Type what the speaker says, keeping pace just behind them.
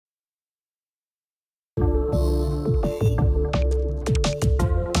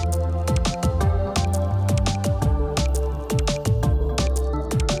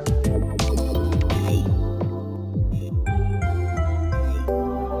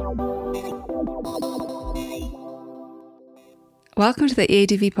Welcome to the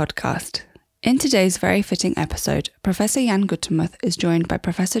EADV podcast. In today's very fitting episode, Professor Jan Guttermuth is joined by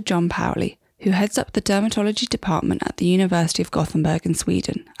Professor John Paoli, who heads up the dermatology department at the University of Gothenburg in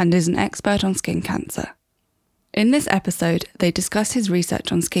Sweden and is an expert on skin cancer. In this episode, they discuss his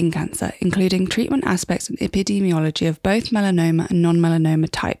research on skin cancer, including treatment aspects and epidemiology of both melanoma and non-melanoma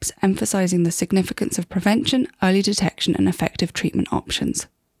types, emphasizing the significance of prevention, early detection, and effective treatment options.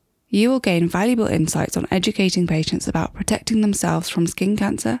 You will gain valuable insights on educating patients about protecting themselves from skin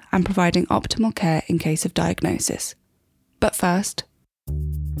cancer and providing optimal care in case of diagnosis. But first,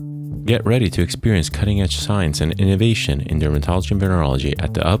 get ready to experience cutting-edge science and innovation in dermatology and venereology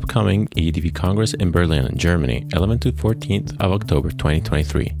at the upcoming EADV Congress in Berlin, Germany, 11th to 14th of October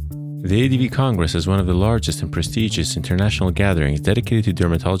 2023. The EADV Congress is one of the largest and prestigious international gatherings dedicated to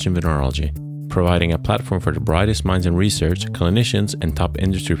dermatology and venereology, providing a platform for the brightest minds in research, clinicians, and top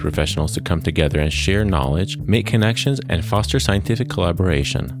industry professionals to come together and share knowledge, make connections, and foster scientific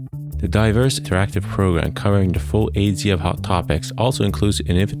collaboration. The diverse interactive program covering the full AZ of hot topics also includes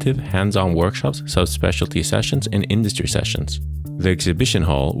innovative hands-on workshops, subspecialty sessions, and industry sessions. The exhibition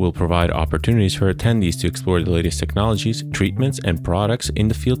hall will provide opportunities for attendees to explore the latest technologies, treatments, and products in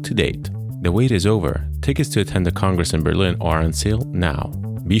the field to date. The wait is over. Tickets to attend the Congress in Berlin are on sale now.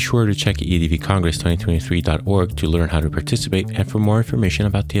 Be sure to check eadvcongress2023.org to learn how to participate and for more information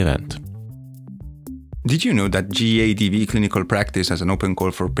about the event. Did you know that GADV Clinical Practice has an open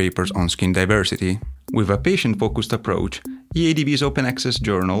call for papers on skin diversity? With a patient-focused approach, EADV's open access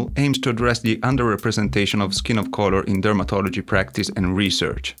journal aims to address the underrepresentation of skin of color in dermatology practice and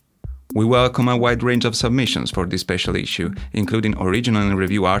research. We welcome a wide range of submissions for this special issue, including original and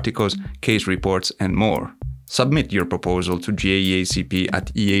review articles, case reports, and more. Submit your proposal to gaecp@eadv.org.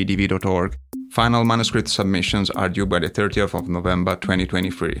 Final manuscript submissions are due by the 30th of November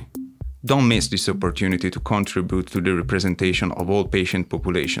 2023. Don't miss this opportunity to contribute to the representation of all patient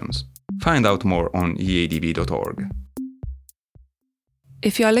populations. Find out more on eadv.org.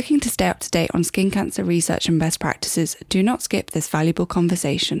 if you are looking to stay up to date on skin cancer research and best practices, do not skip this valuable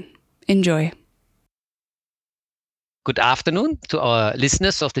conversation. Enjoy. Good afternoon to our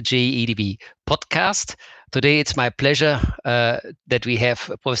listeners of the JEDV podcast. Today it's my pleasure that we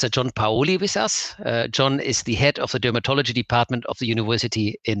have Professor John Paoli with us. John is the head of the dermatology department of the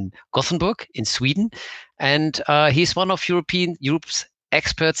University in Gothenburg in Sweden, and he's one of Europe's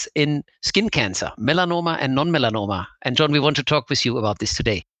experts in skin cancer, melanoma and non-melanoma. And John, we want to talk with you about this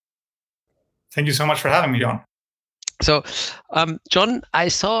today. Thank you so much for having me, John. So, John, I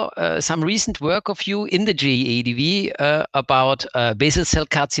saw some recent work of you in the GADV about basal cell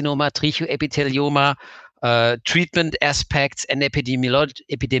carcinoma, trichoepithelioma, treatment aspects, and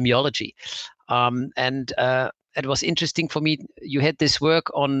epidemiology. And it was interesting for me. You had this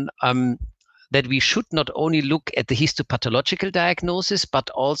work on that we should not only look at the histopathological diagnosis, but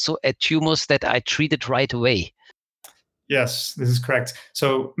also at tumors that are treated right away. Yes, this is correct.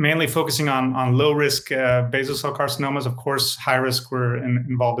 So mainly focusing on low-risk basal cell carcinomas. Of course, high risk were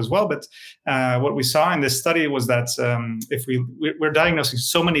involved as well. But what we saw in this study was that if we're diagnosing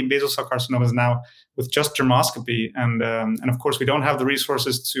so many basal cell carcinomas now with just dermoscopy, and of course we don't have the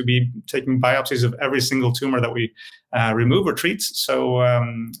resources to be taking biopsies of every single tumor that we remove or treat. So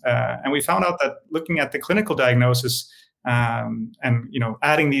and we found out that looking at the clinical diagnosis and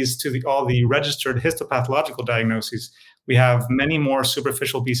adding these to all the registered histopathological diagnoses, we have many more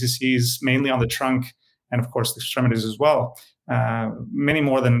superficial BCCs, mainly on the trunk and, of course, the extremities as well, many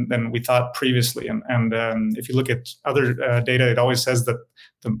more than we thought previously. And if you look at other data, it always says that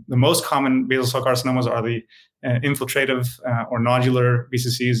the most common basal cell carcinomas are the infiltrative or nodular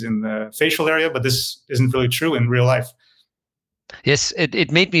BCCs in the facial area, but this isn't really true in real life. Yes,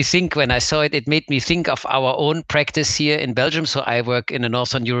 it made me think when I saw it. It made me think of our own practice here in Belgium. So I work in a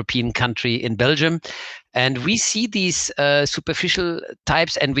Northern European country in Belgium, and we see these superficial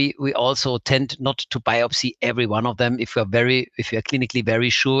types, and we also tend not to biopsy every one of them. If we are clinically very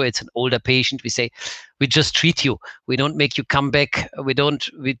sure it's an older patient, we say we just treat you. We don't make you come back. We don't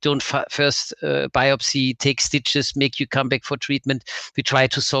first biopsy, take stitches, make you come back for treatment. We try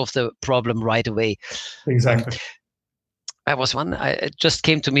to solve the problem right away. Exactly. It just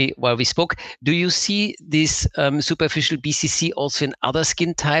came to me while we spoke. Do you see this superficial BCC also in other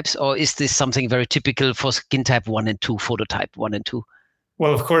skin types, or is this something very typical for skin type 1 and 2, phototype 1 and 2?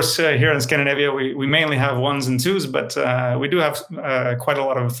 Well, of course, here in Scandinavia, we mainly have 1s and 2s, but we do have quite a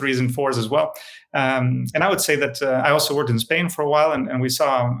lot of 3s and 4s as well. And I would say that I also worked in Spain for a while, and we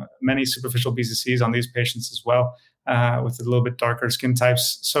saw many superficial BCCs on these patients as well. with a little bit darker skin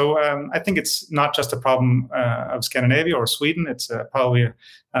types. So I think it's not just a problem of Scandinavia or Sweden. It's probably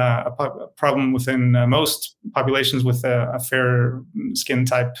a problem within most populations with a fair skin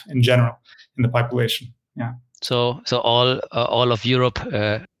type in general in the population. Yeah. So all of Europe.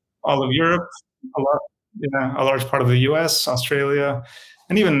 All of Europe, a large part of the US, Australia,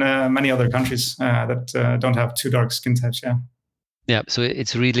 and even many other countries that don't have too dark skin types. Yeah. Yeah. So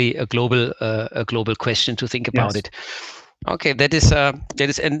it's really a global question to think about it. Okay, that is.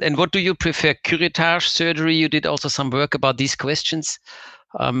 And what do you prefer? Curettage surgery? You did also some work about these questions.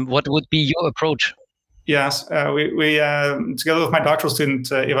 What would be your approach? Yes, we together with my doctoral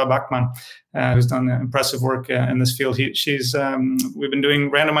student Eva Backman, who's done impressive work in this field. We've been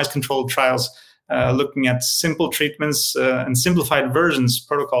doing randomized controlled trials, looking at simple treatments and simplified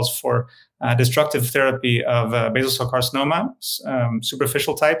protocols for destructive therapy of basal cell carcinoma,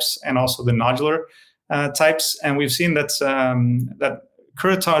 superficial types, and also the nodular types. And we've seen that that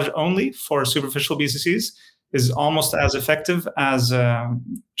curettage only for superficial BCCs is almost as effective as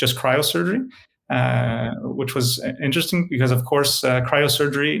just cryosurgery. Which was interesting because, of course,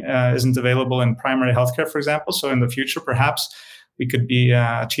 cryosurgery isn't available in primary healthcare, for example. So in the future, perhaps we could be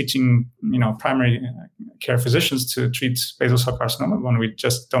teaching, primary care physicians to treat basal cell carcinoma when we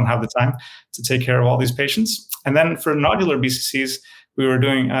just don't have the time to take care of all these patients. And then for nodular BCCs, we were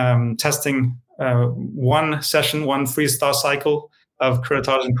doing testing one session, one freeze-thaw cycle of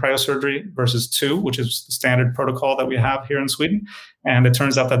curettage and cryosurgery versus 2, which is the standard protocol that we have here in Sweden. And it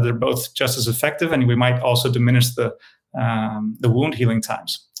turns out that they're both just as effective, and we might also diminish the wound healing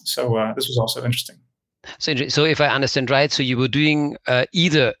times. So this was also interesting. So if I understand right, so you were doing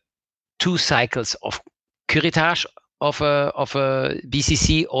either 2 cycles of curettage of a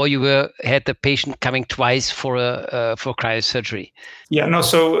BCC, or you had the patient coming twice for cryosurgery. Yeah, no.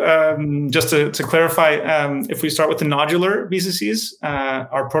 So just to clarify, if we start with the nodular BCCs,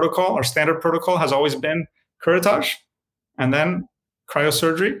 our standard protocol has always been curettage, and then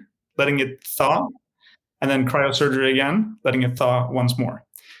cryosurgery, letting it thaw, and then cryosurgery again, letting it thaw once more.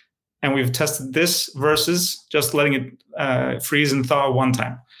 And we've tested this versus just letting it freeze and thaw one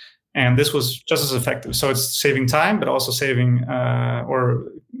time. And this was just as effective. So it's saving time, but also saving or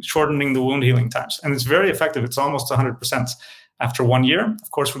shortening the wound healing times. And it's very effective. It's almost 100% after 1 year.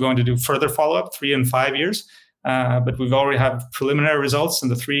 Of course, we're going to do further follow-up, 3 and 5 years. But we've already have preliminary results in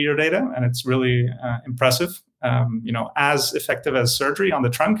the 3-year data, and it's really impressive. As effective as surgery on the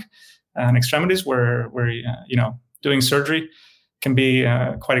trunk and extremities, where doing surgery can be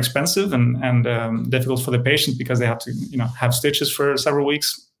quite expensive and difficult for the patient because they have to have stitches for several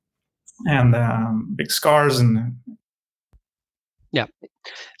weeks. And big scars and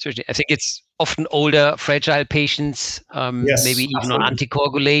certainly. I think it's often older, fragile patients, yes, maybe even absolutely. on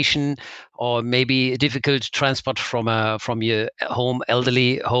anticoagulation, or maybe difficult transport from your home,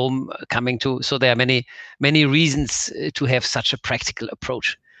 elderly home coming to. So there are many reasons to have such a practical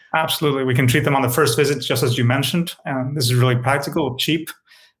approach. Absolutely, we can treat them on the first visit, just as you mentioned, and this is really practical, cheap.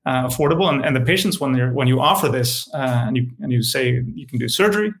 Affordable, and the patients when you offer this and you say you can do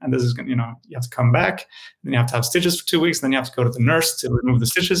surgery, and this is you have to come back, then you have to have stitches for 2 weeks, then you have to go to the nurse to remove the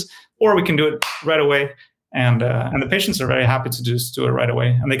stitches, or we can do it right away, and the patients are very happy to just do it right away,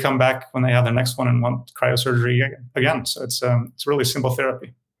 and they come back when they have their next one and want cryosurgery again. So it's really simple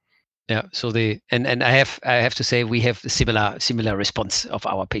therapy. Yeah. So and I have to say we have similar response of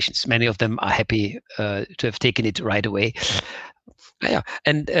our patients. Many of them are happy to have taken it right away. Yeah,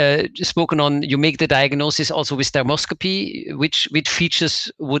 and spoken on, you make the diagnosis also with dermoscopy. Which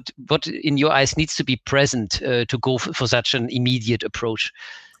features what in your eyes needs to be present to go for such an immediate approach?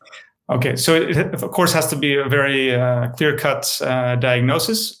 Okay, so it of course has to be a very clear-cut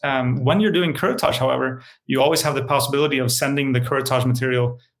diagnosis. When you're doing curettage, however, you always have the possibility of sending the curettage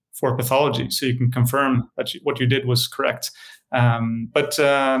material for pathology, so you can confirm that what you did was correct. But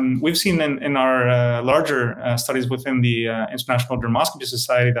we've seen in our larger studies within the International Dermoscopy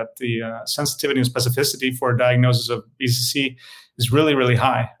Society that the sensitivity and specificity for diagnosis of BCC is really, really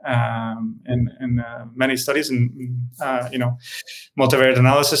high in many studies, and multivariate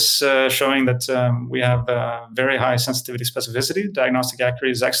analysis showing that we have very high sensitivity specificity. Diagnostic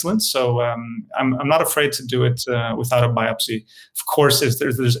accuracy is excellent. So I'm not afraid to do it without a biopsy. Of course, if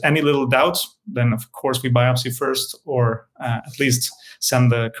there's any little doubt, then of course we biopsy first, or at least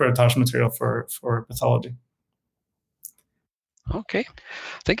send the curettage material for pathology. Okay,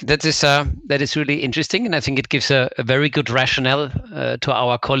 I think that is really interesting, and I think it gives a very good rationale to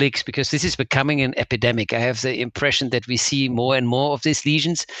our colleagues, because this is becoming an epidemic. I have the impression that we see more and more of these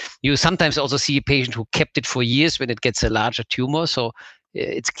lesions. You sometimes also see a patient who kept it for years when it gets a larger tumor. So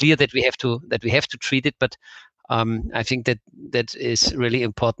it's clear that we have to treat it. But I think that is really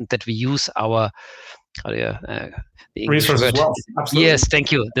important that we use our the English resources word. well. Absolutely. Yes,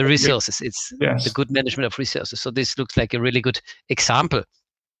 thank you. The resources. It's Yes. the good management of resources. So this looks like a really good example.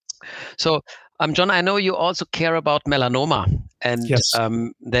 So, John, I know you also care about melanoma, and Yes.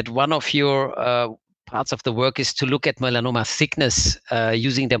 that one of your parts of the work is to look at melanoma thickness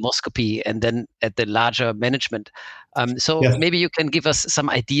using dermoscopy and then at the larger management. So Yes. maybe you can give us some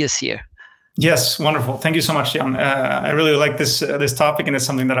ideas here. Yes, wonderful. Thank you so much, Jan. I really like this topic, and it's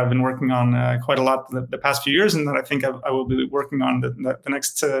something that I've been working on quite a lot the past few years, and that I think I will be working on the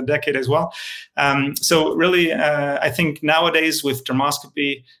next decade as well. So really, I think nowadays with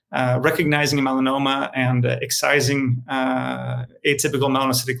dermoscopy, recognizing melanoma and excising atypical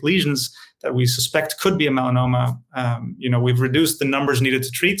melanocytic lesions that we suspect could be a melanoma, we've reduced the numbers needed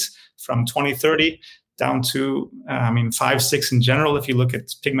to treat from 20, 30 down to, 5, 6 in general, if you look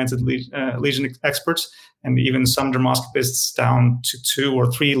at pigmented lesion experts, and even some dermoscopists down to 2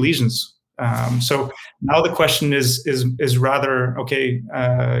 or 3 lesions. So now the question is rather, okay,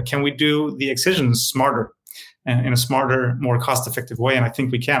 can we do the excisions smarter and in a smarter, more cost-effective way? And I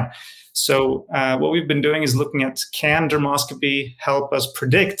think we can. So what we've been doing is looking at, can dermoscopy help us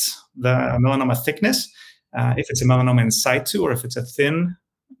predict the melanoma thickness, if it's a melanoma in situ or if it's a thin,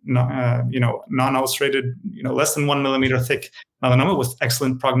 non-ulcerated, less than 1 millimeter thick melanoma with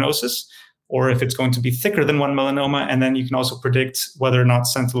excellent prognosis, or if it's going to be thicker than 1 melanoma. And then you can also predict whether or not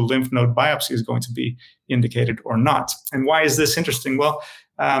sentinel lymph node biopsy is going to be indicated or not. And why is this interesting? Well,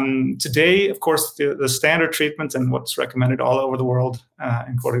 today, of course, the standard treatment and what's recommended all over the world,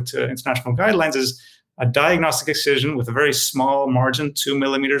 according to international guidelines, is a diagnostic excision with a very small margin, 2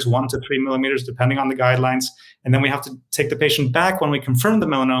 millimeters, 1 to 3 millimeters, depending on the guidelines. And then we have to take the patient back when we confirm the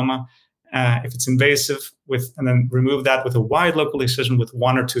melanoma, if it's invasive, and then remove that with a wide local excision with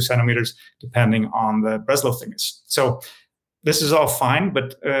 1 or 2 centimeters, depending on the Breslow thickness. So this is all fine,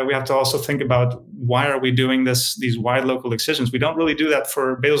 but we have to also think about, why are we doing these wide local excisions? We don't really do that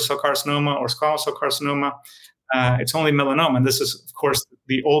for basal cell carcinoma or squamous cell carcinoma. It's only melanoma. And this is, of course,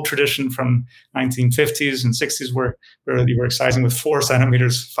 the old tradition from 1950s and 60s where you were excising with 4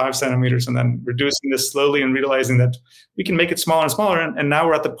 centimeters, 5 centimeters, and then reducing this slowly and realizing that we can make it smaller and smaller. And now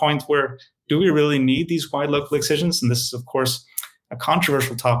we're at the point where, do we really need these wide local excisions? And this is, of course, a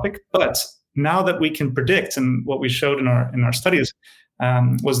controversial topic. But now that we can predict, and what we showed in our studies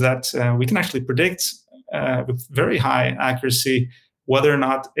was that we can actually predict with very high accuracy whether or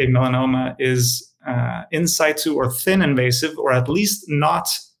not a melanoma is in situ or thin invasive, or at least not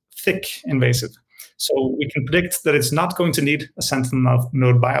thick invasive. So we can predict that it's not going to need a sentinel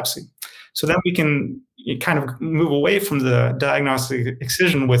node biopsy. So then we can kind of move away from the diagnostic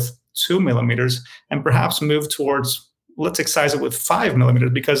excision with 2 millimeters and perhaps move towards, let's excise it with 5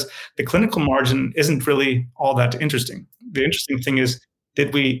 millimeters, because the clinical margin isn't really all that interesting. The interesting thing is,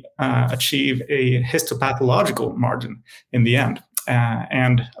 did we achieve a histopathological margin in the end?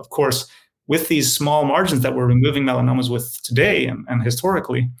 And of course, with these small margins that we're removing melanomas with today and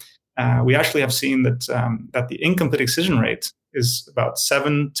historically, we actually have seen that the incomplete excision rate is about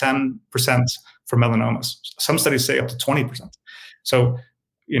 7-10% for melanomas. Some studies say up to 20%. So,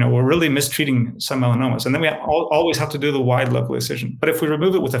 we're really mistreating some melanomas. And then we always have to do the wide local excision. But if we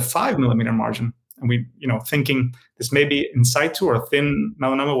remove it with a 5 millimeter margin, and we, thinking this may be in situ or a thin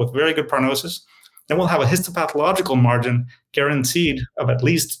melanoma with very good prognosis, then we'll have a histopathological margin guaranteed of at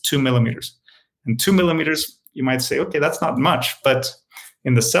least 2 millimeters. And 2 millimeters, you might say, okay, that's not much. But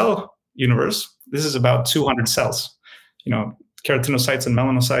in the cell universe, this is about 200 cells. Keratinocytes and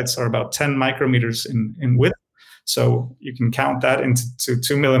melanocytes are about 10 micrometers in width. So you can count that into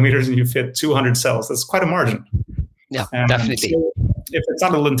 2 millimeters and you fit 200 cells. That's quite a margin. Yeah, definitely. So if it's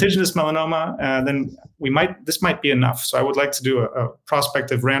not a lentiginous melanoma, then this might be enough. So I would like to do a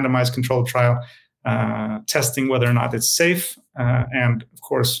prospective randomized controlled trial testing whether or not it's safe, and of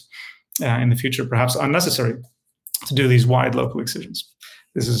course, in the future, perhaps unnecessary to do these wide local excisions.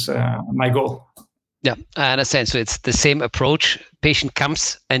 This is my goal. Yeah, I understand. So it's the same approach. Patient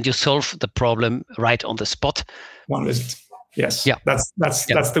comes and you solve the problem right on the spot. One visit. Yes. Yeah. That's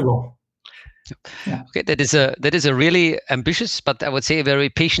the goal. Yeah. Okay, that is a really ambitious, but I would say a very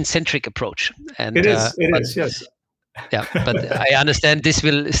patient-centric approach. And it is. Yes. Yeah, but I understand this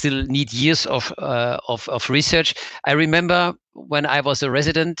will still need years of research. I remember when I was a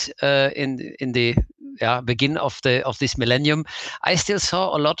resident in the beginning of this millennium, I still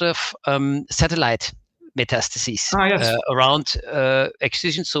saw a lot of satellite metastases around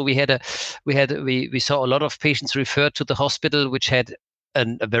excision. So we saw a lot of patients referred to the hospital which had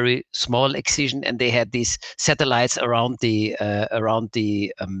a very small excision, and they had these satellites around the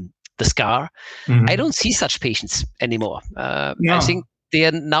the scar. Mhm. I don't see such patients anymore. No. I think they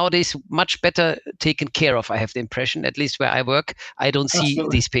are nowadays much better taken care of. I have the impression, at least where I work, I don't see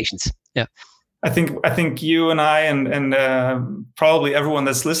Absolutely. these patients. Yeah. I think you and I and probably everyone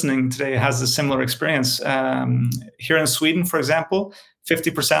that's listening today has a similar experience. Here in Sweden, for example,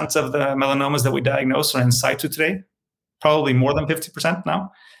 50% of the melanomas that we diagnose are in situ today, probably more than 50%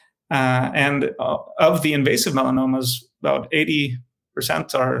 now. And of the invasive melanomas, about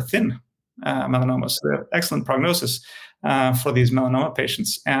 80% are thin melanomas. So they have excellent prognosis for these melanoma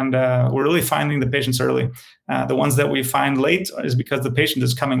patients. And we're really finding the patients early. The ones that we find late is because the patient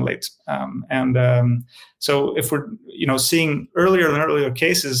is coming late. So if we're seeing earlier and earlier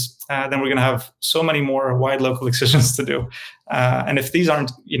cases, then we're going to have so many more wide local excisions to do. And if these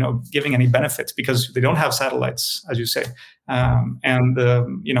aren't giving any benefit because they don't have satellites, as you say,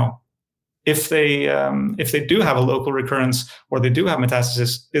 if they do have a local recurrence or they do have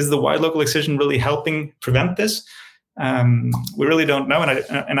metastasis, is the wide local excision really helping prevent this? We really don't know,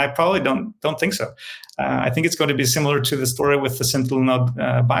 and I probably don't think so. I think it's going to be similar to the story with the sentinel node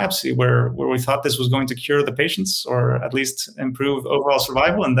biopsy, where we thought this was going to cure the patients or at least improve overall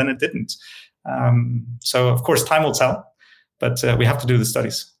survival, and then it didn't. So of course, time will tell, but we have to do the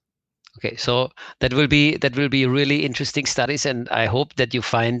studies. Okay, so that will be really interesting studies, and I hope that you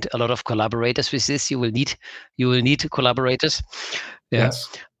find a lot of collaborators with this. You will need collaborators. Yeah. Yes,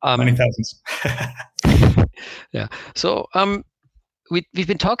 many thousands. Yeah. So we've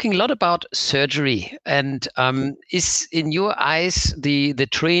been talking a lot about surgery, and is in your eyes the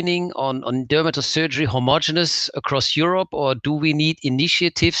training on dermatosurgery homogeneous across Europe, or do we need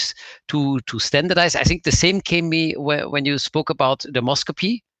initiatives to standardize? I think the same came me when you spoke about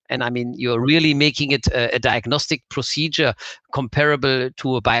dermoscopy. And I mean, you're really making it a diagnostic procedure comparable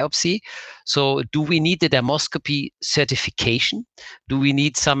to a biopsy. So do we need the dermoscopy certification? Do we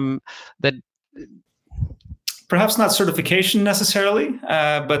need some that? Perhaps not certification necessarily,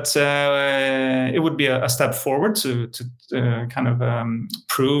 but it would be a step forward to kind of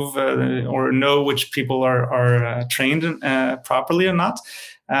prove or know which people are trained properly or not.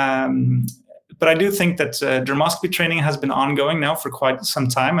 But I do think that dermoscopy training has been ongoing now for quite some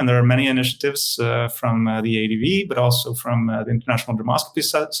time, and there are many initiatives from the EADV, but also from the International Dermoscopy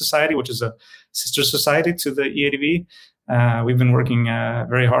Society, which is a sister society to the EADV. We've been working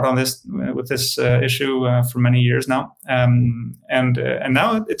very hard on this with this issue for many years now, and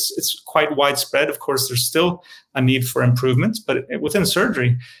now it's quite widespread. Of course, there's still a need for improvement, but within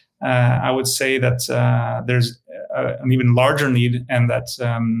surgery, I would say that there's an even larger need, and that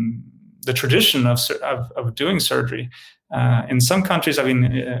the tradition of doing surgery in some countries. I mean,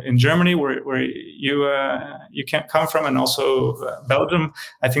 in Germany, where you can't come from, and also Belgium,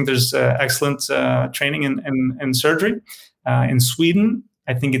 I think there's excellent training in surgery. In Sweden,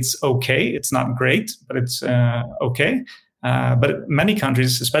 I think it's okay. It's not great, but it's okay. But many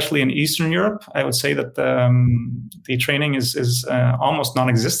countries, especially in Eastern Europe, I would say that the training is almost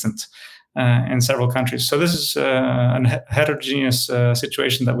non-existent in several countries. So this is a heterogeneous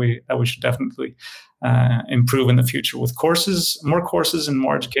situation that we should definitely improve in the future with more courses and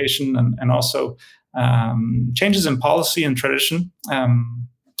more education, and also changes in policy and tradition.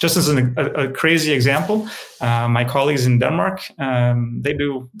 Just as a crazy example, my colleagues in Denmark, they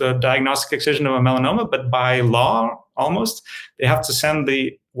do the diagnostic excision of a melanoma, but by law, almost, they have to send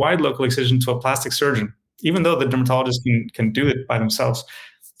the wide local excision to a plastic surgeon, even though the dermatologist can do it by themselves.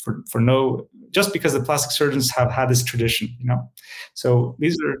 Just because the plastic surgeons have had this tradition, So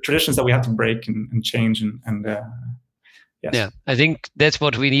these are traditions that we have to break and change, and yes. Yeah, I think that's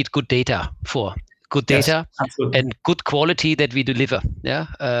what we need good data for. Good data, yes, and good quality that we deliver. Yeah,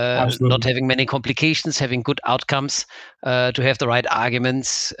 not having many complications, having good outcomes, to have the right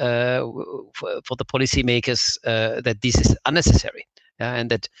arguments for the policymakers that this is unnecessary. Yeah,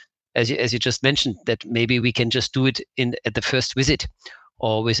 and that, as you just mentioned, that maybe we can just do it at the first visit,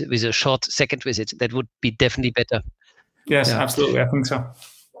 or with a short second visit. That would be definitely better. Yes, yeah. Absolutely. I think so.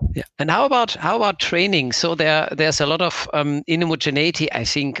 Yeah. And how about training? So there's a lot of inhomogeneity, I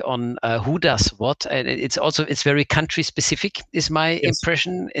think, on who does what, and it's very country specific, is my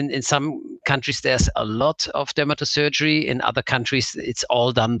impression. In some countries there's a lot of dermatosurgery. In other countries it's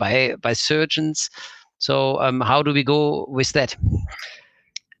all done by surgeons. So how do we go with that?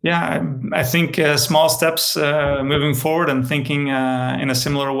 Yeah, I think small steps moving forward and thinking in a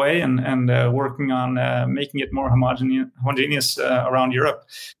similar way, and working on making it more homogeneous around Europe.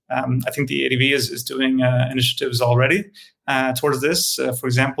 I think the EADV is doing initiatives already towards this. For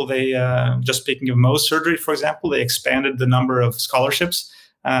example, they, just speaking of Mohs surgery, for example, they expanded the number of scholarships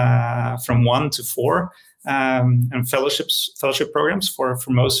from 1 to 4 and fellowship programs for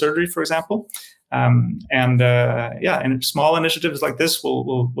Mohs surgery, for example. And small initiatives like this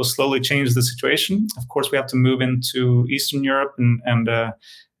will slowly change the situation. Of course, we have to move into Eastern Europe, and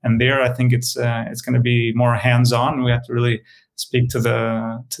there I think it's going to be more hands-on. We have to really speak to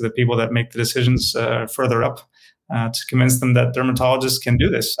the people that make the decisions further up to convince them that dermatologists can do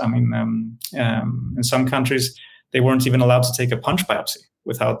this. I mean, in some countries, they weren't even allowed to take a punch biopsy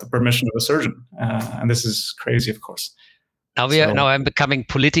without the permission of a surgeon, and this is crazy, of course. Now I'm becoming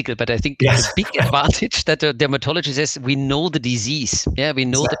political, but I think yes. the big advantage that the dermatologist has, we know the disease, we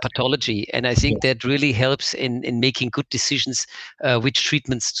know the pathology, and I think that really helps in making good decisions which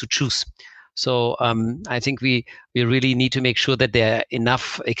treatments to choose. So I think we really need to make sure that there are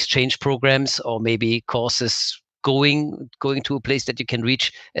enough exchange programs or maybe courses going to a place that you can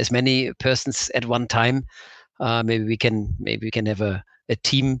reach as many persons at one time. Maybe we can have a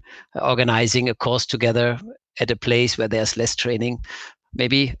team organizing a course together at a place where there's less training.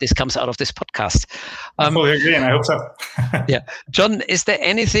 Maybe this comes out of this podcast. I fully agree, and I hope so. Yeah, John, is there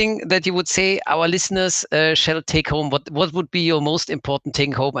anything that you would say our listeners shall take home? What would be your most important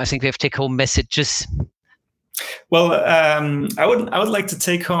take home? I think we have take home messages. Well, I would like to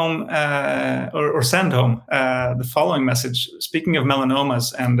take home or send home the following message. Speaking of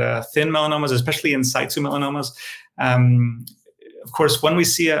melanomas and thin melanomas, especially in situ melanomas. Of course, when we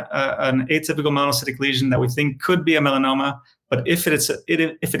see an atypical melanocytic lesion that we think could be a melanoma, but if it is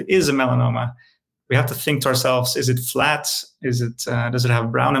a melanoma, we have to think to ourselves: is it flat? Does it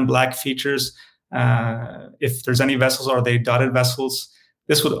have brown and black features? If there's any vessels, are they dotted vessels?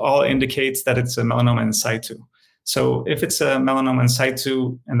 This would all indicate that it's a melanoma in situ. So if it's a melanoma in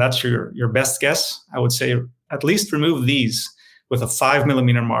situ, and that's your best guess, I would say at least remove these with a 5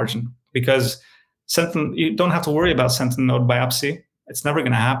 millimeter margin, because you don't have to worry about sentinel node biopsy. It's never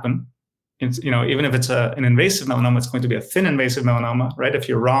going to happen. Even if it's an invasive melanoma, it's going to be a thin invasive melanoma, right? If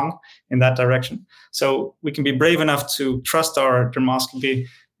you're wrong in that direction. So we can be brave enough to trust our dermoscopy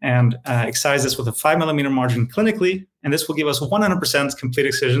and excise this with a 5 millimeter margin clinically. And this will give us 100% complete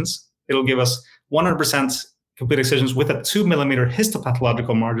excisions. It'll give us 100% complete excisions with a 2 millimeter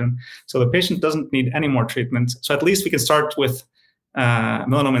histopathological margin. So the patient doesn't need any more treatment. So at least we can start with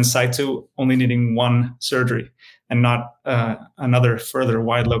melanoma in situ only needing one surgery and not another further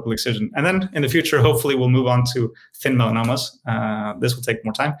wide local excision. And then in the future, hopefully we'll move on to thin melanomas. This will take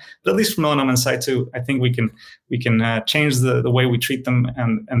more time, but at least for melanoma in situ, I think we can change the way we treat them.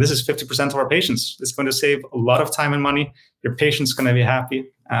 And this is 50% of our patients. It's going to save a lot of time and money. Your patient's going to be happy.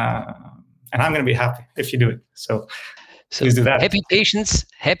 And I'm going to be happy if you do it. So please do that. Happy patients,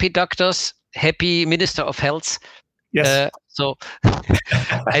 happy doctors, happy Minister of Health. Yes. So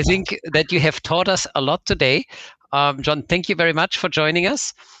I think that you have taught us a lot today. John, thank you very much for joining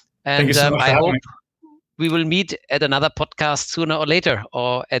us. And thank you so much for having me. We will meet at another podcast sooner or later,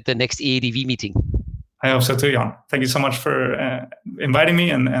 or at the next EADV meeting. I hope so too, Jan. Thank you so much for inviting me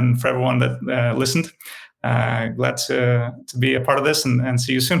and for everyone that listened. Glad to be a part of this and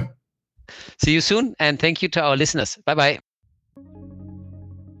see you soon. See you soon, and thank you to our listeners. Bye-bye.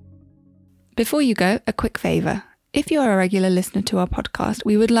 Before you go, a quick favour. If you are a regular listener to our podcast,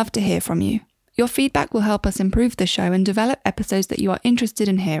 we would love to hear from you. Your feedback will help us improve the show and develop episodes that you are interested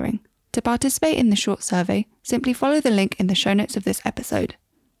in hearing. To participate in the short survey, simply follow the link in the show notes of this episode.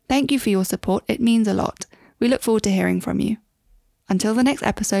 Thank you for your support, it means a lot. We look forward to hearing from you. Until the next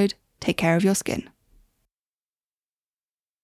episode, take care of your skin.